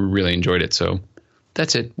 I really enjoyed it. So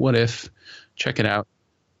that's it. What If? Check it out.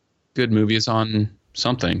 Good movie. Is on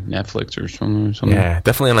something, Netflix or something. Yeah,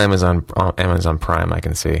 definitely on Amazon Prime. I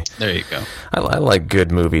can see. There you go. I like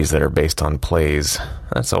good movies that are based on plays.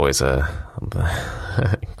 That's always has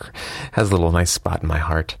a little nice spot in my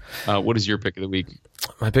heart. What is your pick of the week?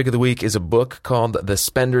 My pick of the week is a book called The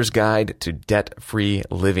Spender's Guide to Debt-Free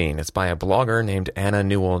Living. It's by a blogger named Anna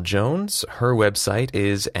Newell-Jones. Her website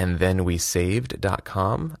is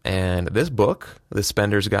andthenwesaved.com. And this book, The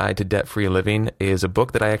Spender's Guide to Debt-Free Living, is a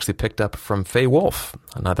book that I actually picked up from Faye Wolf,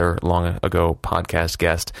 another long ago podcast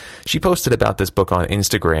guest. She posted about this book on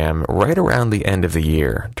Instagram right around the end of the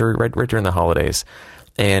year, right during the holidays.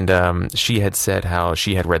 And she had said how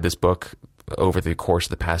she had read this book over the course of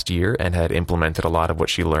the past year and had implemented a lot of what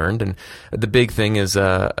she learned. And the big thing is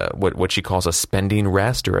what she calls a spending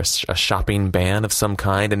rest, or a shopping ban of some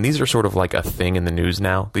kind. And these are sort of like a thing in the news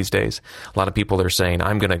now these days. A lot of people are saying,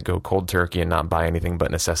 I'm going to go cold turkey and not buy anything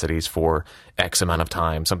but necessities for X amount of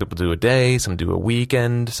time. Some people do a day, some do a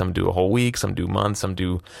weekend, some do a whole week, some do months, some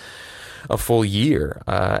do a full year.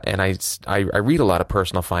 And I read a lot of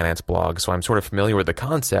personal finance blogs, so I'm sort of familiar with the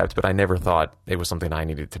concept, but I never thought it was something I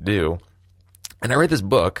needed to do. And I read this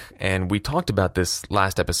book, and we talked about this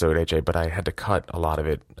last episode, AJ, but I had to cut a lot of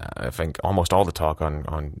it. I think almost all the talk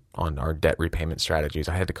on our debt repayment strategies.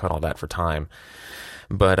 I had to cut all that for time.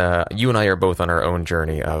 But you and I are both on our own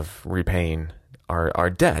journey of repaying our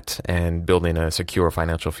debt and building a secure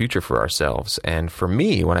financial future for ourselves. And for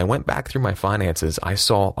me, when I went back through my finances, I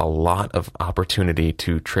saw a lot of opportunity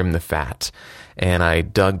to trim the fat. And I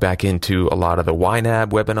dug back into a lot of the YNAB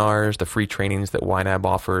webinars, the free trainings that YNAB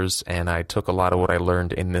offers, and I took a lot of what I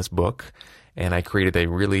learned in this book, and I created a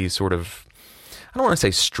really sort of, I don't want to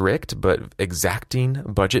say strict, but exacting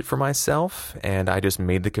budget for myself, and I just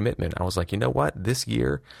made the commitment. I was like, you know what? This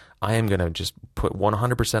year, I am going to just put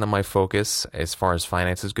 100% of my focus, as far as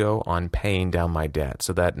finances go, on paying down my debt.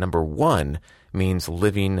 So that, number one, means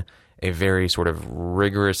living a very sort of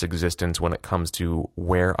rigorous existence when it comes to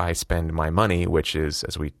where I spend my money, which is,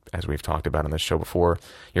 as we've talked about on this show before,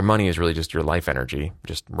 your money is really just your life energy,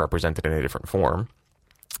 just represented in a different form.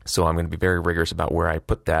 So I'm going to be very rigorous about where I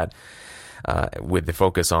put that, with the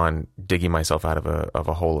focus on digging myself out of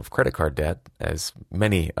a hole of credit card debt, as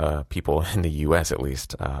many people in the U.S. at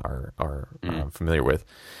least are familiar with,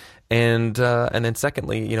 and then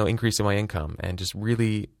secondly, increasing my income and just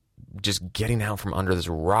really just getting out from under this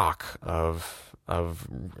rock of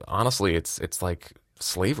honestly, it's like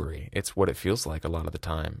slavery. It's what it feels like a lot of the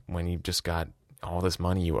time when you've just got all this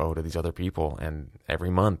money you owe to these other people, and every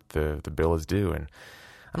month the bill is due. And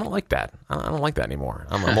I don't like that. I don't like that anymore.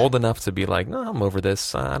 I'm old enough to be like, no, I'm over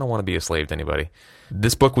this. I don't want to be a slave to anybody.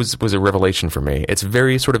 This book was a revelation for me. It's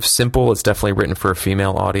very sort of simple. It's definitely written for a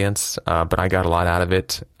female audience, but I got a lot out of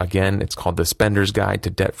it. Again, it's called The Spender's Guide to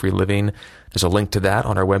Debt-Free Living. There's a link to that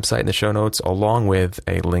on our website in the show notes, along with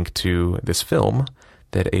a link to this film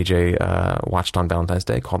that AJ watched on Valentine's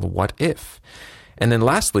Day called What If? And then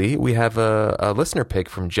lastly, we have a listener pick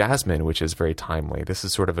from Jasmine, which is very timely. This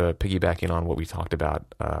is sort of a piggybacking on what we talked about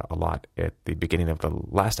a lot at the beginning of the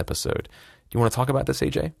last episode. Do you want to talk about this,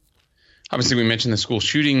 AJ? Obviously, we mentioned the school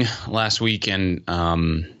shooting last week, and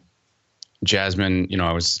Jasmine,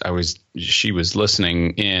 she was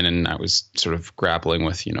listening in, and I was sort of grappling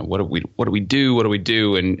with, what do we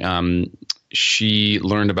do? And she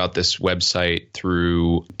learned about this website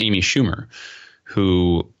through Amy Schumer,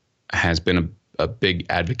 who has been a big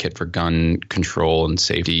advocate for gun control and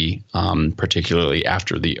safety, particularly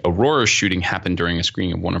after the Aurora shooting happened during a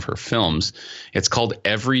screening of one of her films. It's called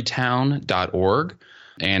everytown.org,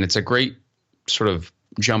 and it's a great sort of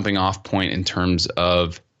jumping off point in terms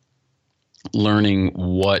of learning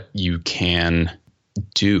what you can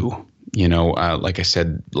do. Like I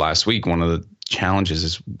said last week, one of the challenges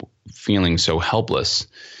is feeling so helpless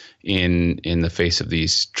in the face of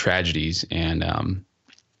these tragedies, and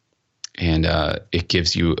and it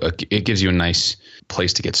gives you a nice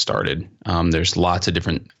place to get started. There's lots of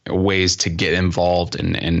different ways to get involved,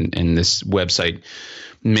 and this website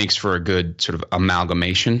makes for a good sort of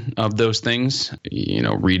amalgamation of those things.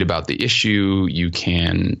 Read about the issue. You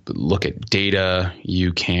can look at data.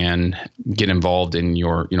 You can get involved in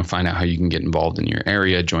find out how you can get involved in your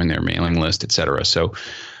area, join their mailing list, et cetera. So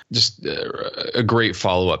just a great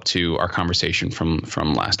follow-up to our conversation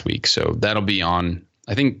from last week. So that'll be on,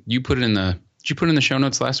 I think you put it in the, did you put it in the show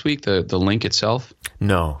notes last week, the link itself?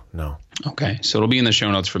 No. Okay. So it'll be in the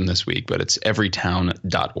show notes from this week, but it's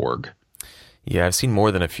everytown.org. Yeah, I've seen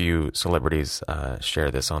more than a few celebrities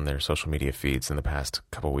share this on their social media feeds in the past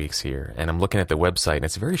couple weeks here. And I'm looking at the website, and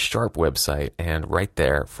it's a very sharp website. And right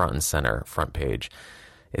there, front and center, front page,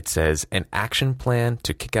 it says, an action plan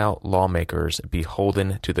to kick out lawmakers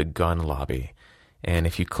beholden to the gun lobby. And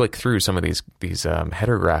if you click through some of these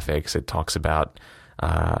header graphics, it talks about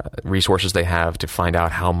resources they have to find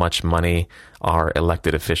out how much money our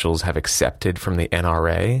elected officials have accepted from the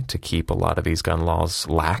NRA to keep a lot of these gun laws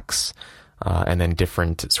lax. And then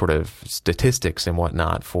different sort of statistics and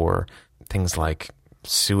whatnot for things like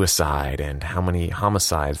suicide and how many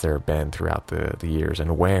homicides there have been throughout the years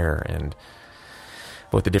and where, and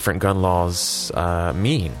what the different gun laws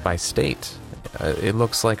mean by state. It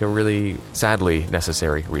looks like a really, sadly,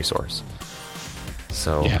 necessary resource.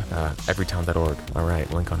 So, yeah. Everytown.org. All right,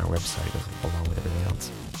 link on our website along with everything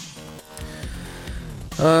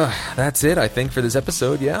else. That's it, I think, for this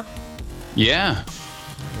episode, yeah? Yeah.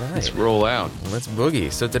 Right. Let's roll out. Let's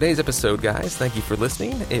boogie. So today's episode, guys, thank you for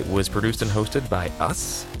listening. It was produced and hosted by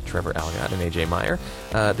us, Trevor Algatt and AJ Meyer.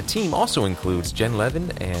 The team also includes Jen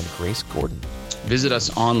Levin and Grace Gordon. Visit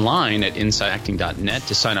us online at InsideActing.net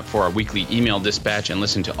to sign up for our weekly email dispatch and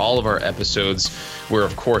listen to all of our episodes. We're,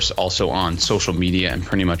 of course, also on social media and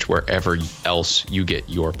pretty much wherever else you get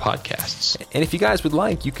your podcasts. And if you guys would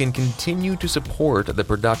like, you can continue to support the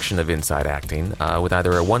production of Inside Acting with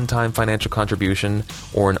either a one-time financial contribution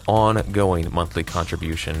or an ongoing monthly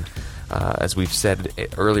contribution. As we've said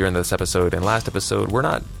earlier in this episode and last episode, we're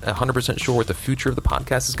not 100% sure what the future of the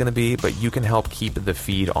podcast is going to be, but you can help keep the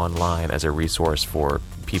feed online as a resource for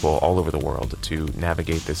people all over the world to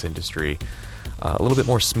navigate this industry a little bit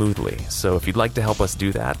more smoothly. So if you'd like to help us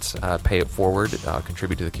do that, pay it forward,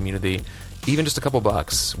 contribute to the community, even just a couple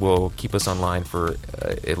bucks will keep us online for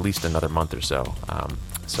at least another month or so.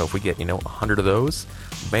 So if we get, 100 of those,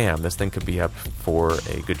 bam, this thing could be up for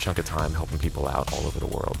a good chunk of time helping people out all over the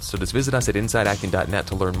world. So just visit us at InsideActing.net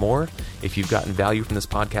to learn more. If you've gotten value from this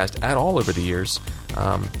podcast at all over the years,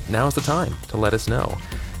 now's the time to let us know.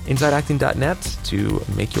 InsideActing.net to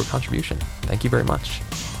make your contribution. Thank you very much.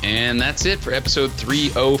 And that's it for episode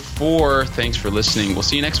 304. Thanks for listening. We'll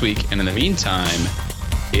see you next week. And in the meantime,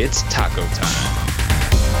 it's taco time.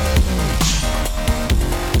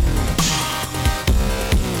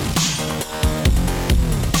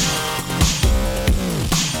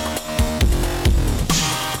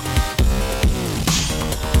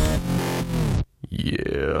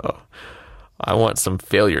 Yeah. I want some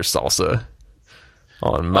failure salsa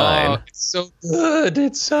on mine. Oh, it's so good.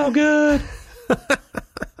 It's so good.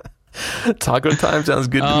 Taco time sounds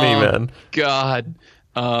good to me, man. God.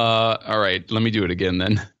 All right. Let me do it again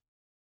then.